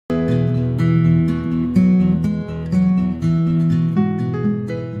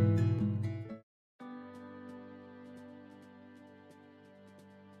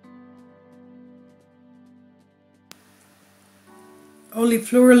only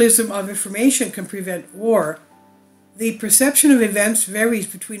pluralism of information can prevent war. The perception of events varies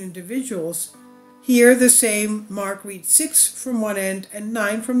between individuals. Here, the same mark reads 6 from one end and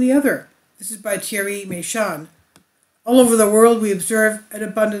 9 from the other. This is by Thierry Méchan. All over the world, we observe an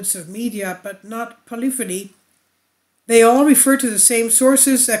abundance of media, but not polyphony. They all refer to the same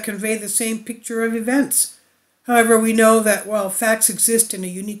sources that convey the same picture of events. However, we know that while facts exist in a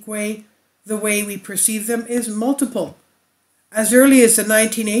unique way, the way we perceive them is multiple. As early as the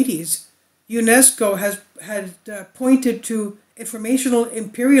 1980s, UNESCO had pointed to informational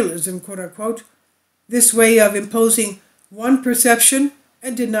imperialism, quote unquote, this way of imposing one perception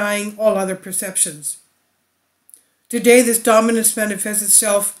and denying all other perceptions. Today, this dominance manifests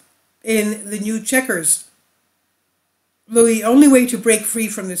itself in the new checkers. The only way to break free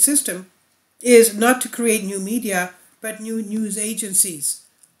from the system is not to create new media, but new news agencies.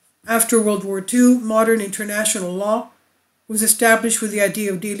 After World War II, modern international law was established with the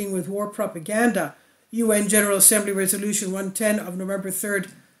idea of dealing with war propaganda. UN General Assembly Resolution 110 of November 3rd,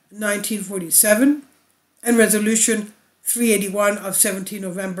 1947, and Resolution 381 of 17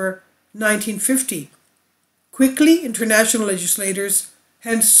 November 1950. Quickly, international legislators,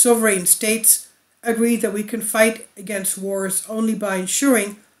 hence sovereign states, agreed that we can fight against wars only by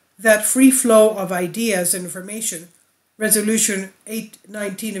ensuring that free flow of ideas and information, Resolution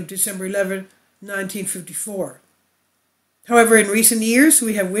 819 of December 11, 1954. However, in recent years,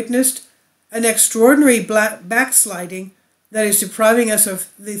 we have witnessed an extraordinary backsliding that is depriving us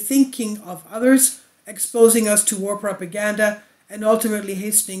of the thinking of others, exposing us to war propaganda, and ultimately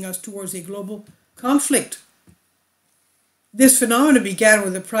hastening us towards a global conflict. This phenomenon began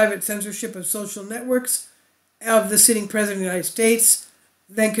with the private censorship of social networks of the sitting President of the United States,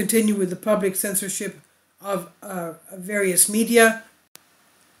 then continued with the public censorship of various media,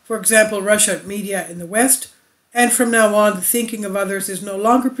 for example, Russian media in the West, and from now on, the thinking of others is no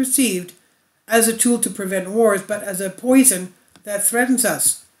longer perceived as a tool to prevent wars, but as a poison that threatens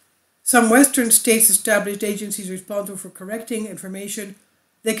us. Some Western states established agencies responsible for correcting information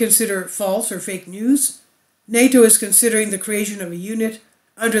they consider false or fake news. NATO is considering the creation of a unit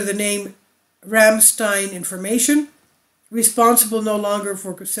under the name Ramstein Information, responsible no longer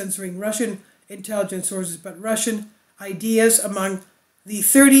for censoring Russian intelligence sources, but Russian ideas among the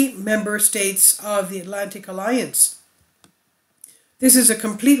 30 member states of the Atlantic Alliance. This is a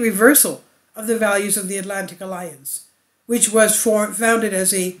complete reversal of the values of the Atlantic Alliance, which was founded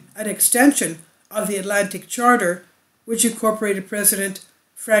as an extension of the Atlantic Charter, which incorporated President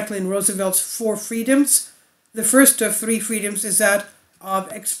Franklin Roosevelt's 4 freedoms. The first of 3 freedoms is that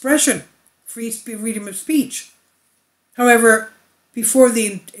of expression, freedom of speech. However, before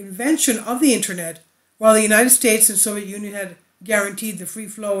the invention of the Internet, while the United States and Soviet Union had guaranteed the free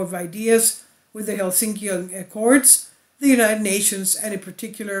flow of ideas with the Helsinki Accords, the United Nations, and in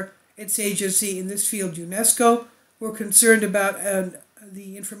particular its agency in this field, UNESCO, were concerned about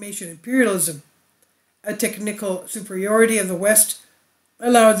the information imperialism. A technical superiority of the West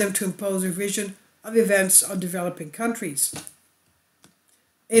allowed them to impose their vision of events on developing countries.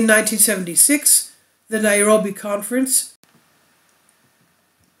 In 1976, the Nairobi Conference,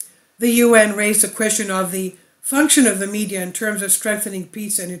 the UN raised the question of the function of the media in terms of strengthening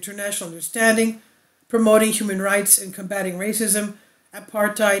peace and international understanding, promoting human rights and combating racism,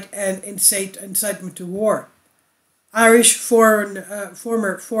 apartheid, and incitement to war. Irish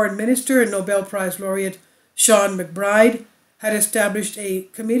former Foreign Minister and Nobel Prize laureate Sean McBride had established a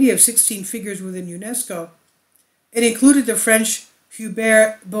committee of 16 figures within UNESCO. It included the French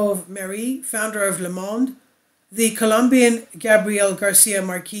Hubert Bove-Marie, founder of Le Monde, the Colombian Gabriel Garcia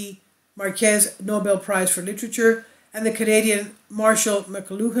Marquez Nobel Prize for Literature, and the Canadian Marshall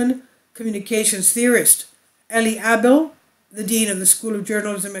McLuhan, communications theorist, Elie Abel, the Dean of the School of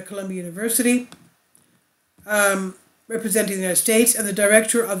Journalism at Columbia University, representing the United States, and the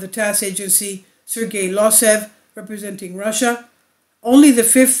Director of the TASS agency, Sergei Losev, representing Russia. Only the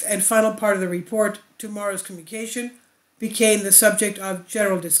 5th and final part of the report, Tomorrow's Communication, became the subject of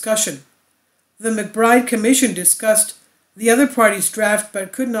general discussion. The McBride Commission discussed the other parties' draft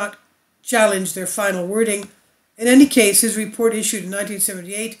but could not challenge their final wording. In any case, his report issued in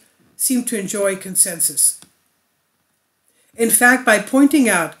 1978 seemed to enjoy consensus. In fact, by pointing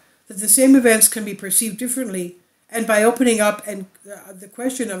out that the same events can be perceived differently, and by opening up the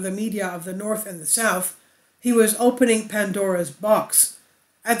question of the media of the North and the South, he was opening Pandora's box.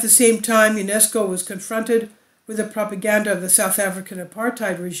 At the same time, UNESCO was confronted with the propaganda of the South African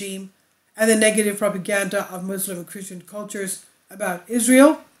apartheid regime and the negative propaganda of Muslim and Christian cultures about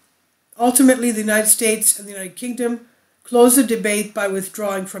Israel. Ultimately, the United States and the United Kingdom closed the debate by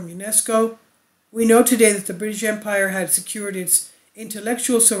withdrawing from UNESCO. We know today that the British Empire had secured its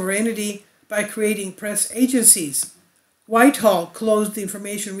intellectual sovereignty by creating press agencies. Whitehall closed the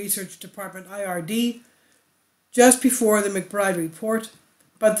Information Research Department IRD just before the McBride Report,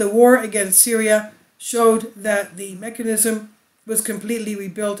 but the war against Syria showed that the mechanism was completely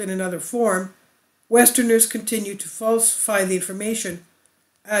rebuilt in another form. Westerners continued to falsify the information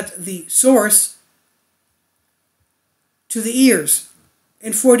at the source to the ears.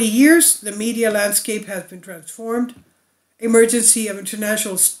 In 40 years, the media landscape has been transformed. Emergency of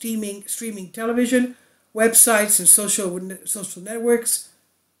international streaming television, websites, and social networks.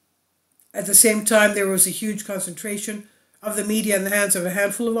 At the same time, there was a huge concentration of the media in the hands of a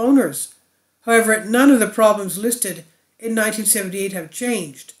handful of owners. However, none of the problems listed in 1978 have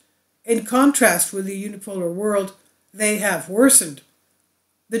changed. In contrast with the unipolar world, they have worsened.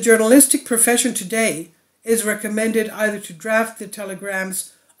 The journalistic profession today is recommended either to draft the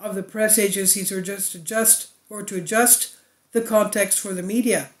telegrams of the press agencies or to adjust the context for the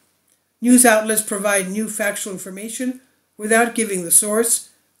media. News outlets provide new factual information without giving the source,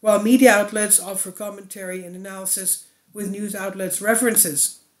 while media outlets offer commentary and analysis with news outlets'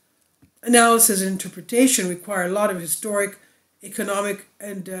 references. Analysis and interpretation require a lot of historic, economic,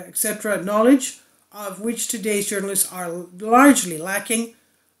 and etc. knowledge, of which today's journalists are largely lacking.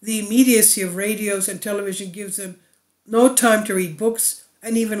 The immediacy of radios and television gives them no time to read books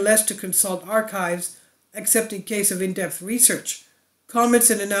and even less to consult archives, except in case of in-depth research. Comments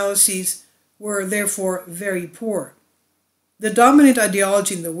and analyses were therefore very poor. The dominant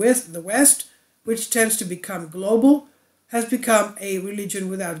ideology in the West, which tends to become global, has become a religion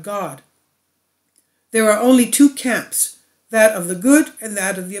without God. There are only two camps, that of the good and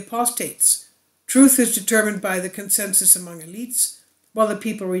that of the apostates. Truth is determined by the consensus among elites, while the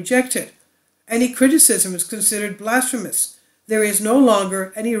people reject it. Any criticism is considered blasphemous. There is no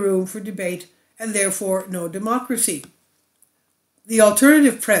longer any room for debate and therefore no democracy. The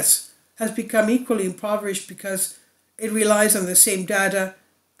alternative press has become equally impoverished because it relies on the same data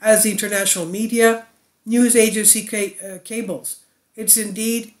as the international media, news agency cables. It's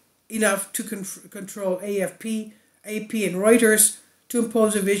indeed enough to control AFP, AP, and Reuters to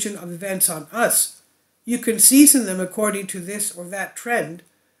impose a vision of events on us. You can season them according to this or that trend,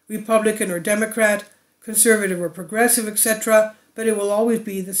 Republican or Democrat, conservative or progressive, etc., but it will always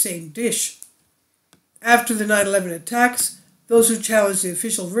be the same dish. After the 9/11 attacks, those who challenge the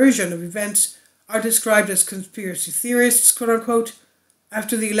official version of events are described as conspiracy theorists, quote-unquote.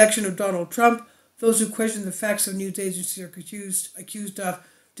 After the election of Donald Trump, those who question the facts of news agencies are accused of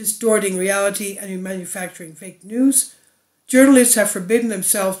distorting reality and manufacturing fake news. Journalists have forbidden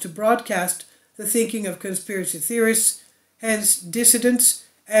themselves to broadcast the thinking of conspiracy theorists, hence dissidents,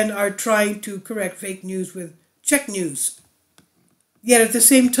 and are trying to correct fake news with check news. Yet at the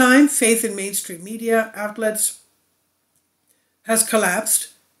same time, faith in mainstream media outlets has collapsed.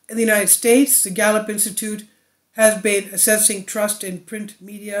 In the United States, the Gallup Institute has been assessing trust in print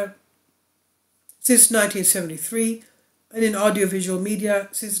media since 1973 and in audiovisual media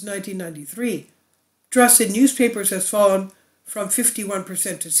since 1993. Trust in newspapers has fallen from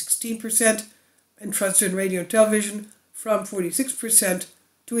 51% to 16%, and trust in radio and television from 46%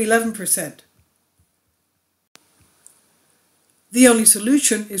 to 11%. The only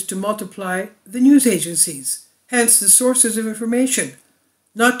solution is to multiply the news agencies, hence the sources of information,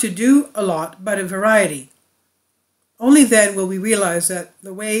 not to do a lot, but a variety. Only then will we realize that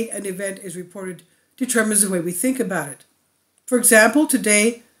the way an event is reported determines the way we think about it. For example,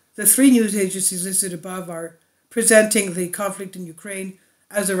 today, the three news agencies listed above are presenting the conflict in Ukraine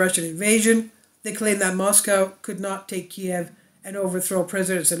as a Russian invasion. They claim that Moscow could not take Kiev and overthrow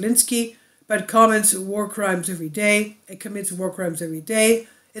President Zelensky, but commits war crimes every day. It commits war crimes every day.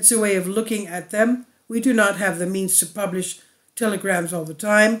 It's a way of looking at them. We do not have the means to publish telegrams all the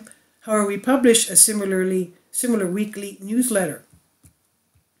time. However, we publish a similar weekly newsletter.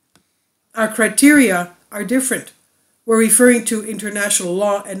 Our criteria are different. We're referring to international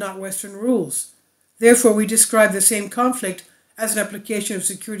law and not Western rules. Therefore, we describe the same conflict as an application of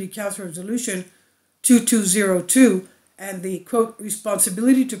Security Council Resolution 2202 and the, quote,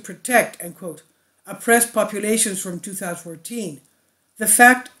 responsibility to protect, end quote, oppressed populations from 2014. The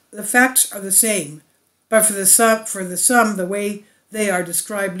facts are the same, but for the some, the way they are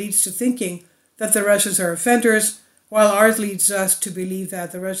described leads to thinking that the Russians are offenders, while ours leads us to believe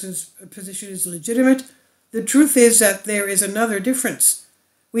that the Russians' position is legitimate. The truth is that there is another difference.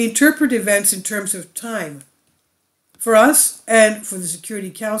 We interpret events in terms of time. For us and for the Security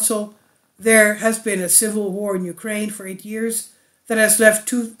Council, there has been a civil war in Ukraine for 8 years that has left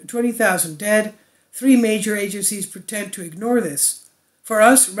 20,000 dead. 3 major agencies pretend to ignore this. For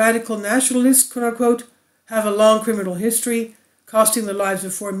us, radical nationalists, quote-unquote, have a long criminal history, costing the lives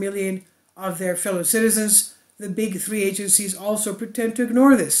of 4 million of their fellow citizens. The big three agencies also pretend to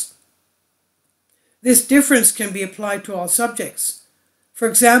ignore this. This difference can be applied to all subjects. For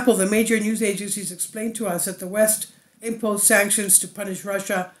example, the major news agencies explain to us that the West imposed sanctions to punish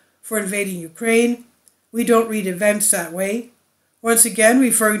Russia for invading Ukraine. We don't read events that way. Once again,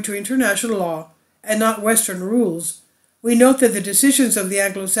 referring to international law and not Western rules, we note that the decisions of the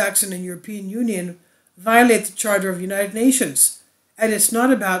Anglo-Saxon and European Union violate the Charter of the United Nations, and it's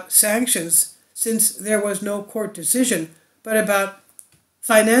not about sanctions, since there was no court decision, but about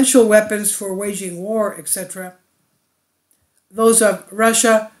financial weapons for waging war, etc. Those of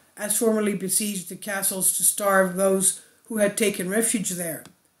Russia, as formerly besieged the castles to starve those who had taken refuge there.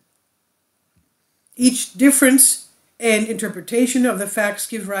 Each difference in interpretation of the facts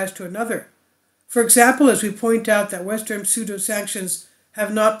gives rise to another. For example, as we point out that Western pseudo-sanctions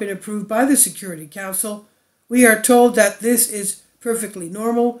have not been approved by the Security Council, we are told that this is perfectly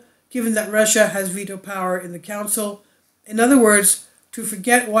normal, given that Russia has veto power in the Council. In other words, to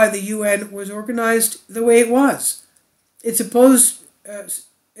forget why the UN was organized the way it was. It's supposed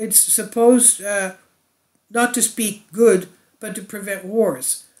not to speak good, but to prevent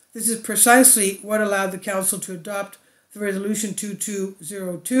wars. This is precisely what allowed the Council to adopt the Resolution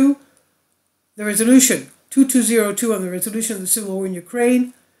 2202, the Resolution 2202 on the resolution of the civil war in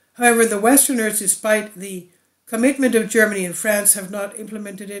Ukraine. However, the Westerners, despite the commitment of Germany and France, have not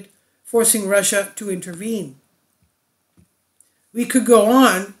implemented it, forcing Russia to intervene. We could go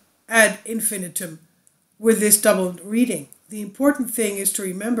on ad infinitum with this double reading. The important thing is to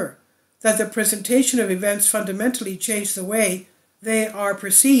remember that the presentation of events fundamentally changed the way they are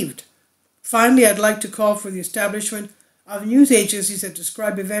perceived. Finally, I'd like to call for the establishment of news agencies that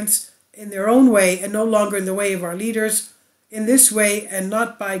describe events in their own way and no longer in the way of our leaders. In this way, and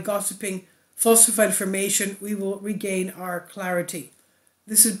not by gossiping falsified information, we will regain our clarity.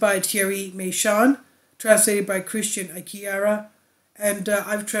 This is by Thierry Méchan, translated by Christian Akiara, and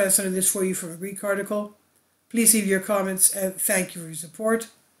I've translated this for you from a Greek article. Please leave your comments and thank you for your support.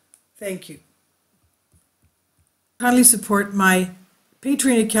 Thank you. Kindly support my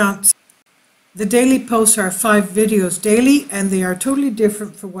Patreon account. The daily posts are 5 videos daily, and they are totally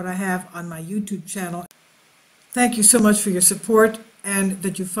different from what I have on my YouTube channel. Thank you so much for your support and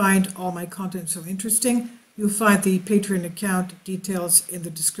that you find all my content so interesting. You'll find the Patreon account details in the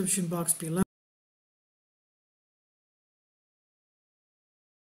description box below.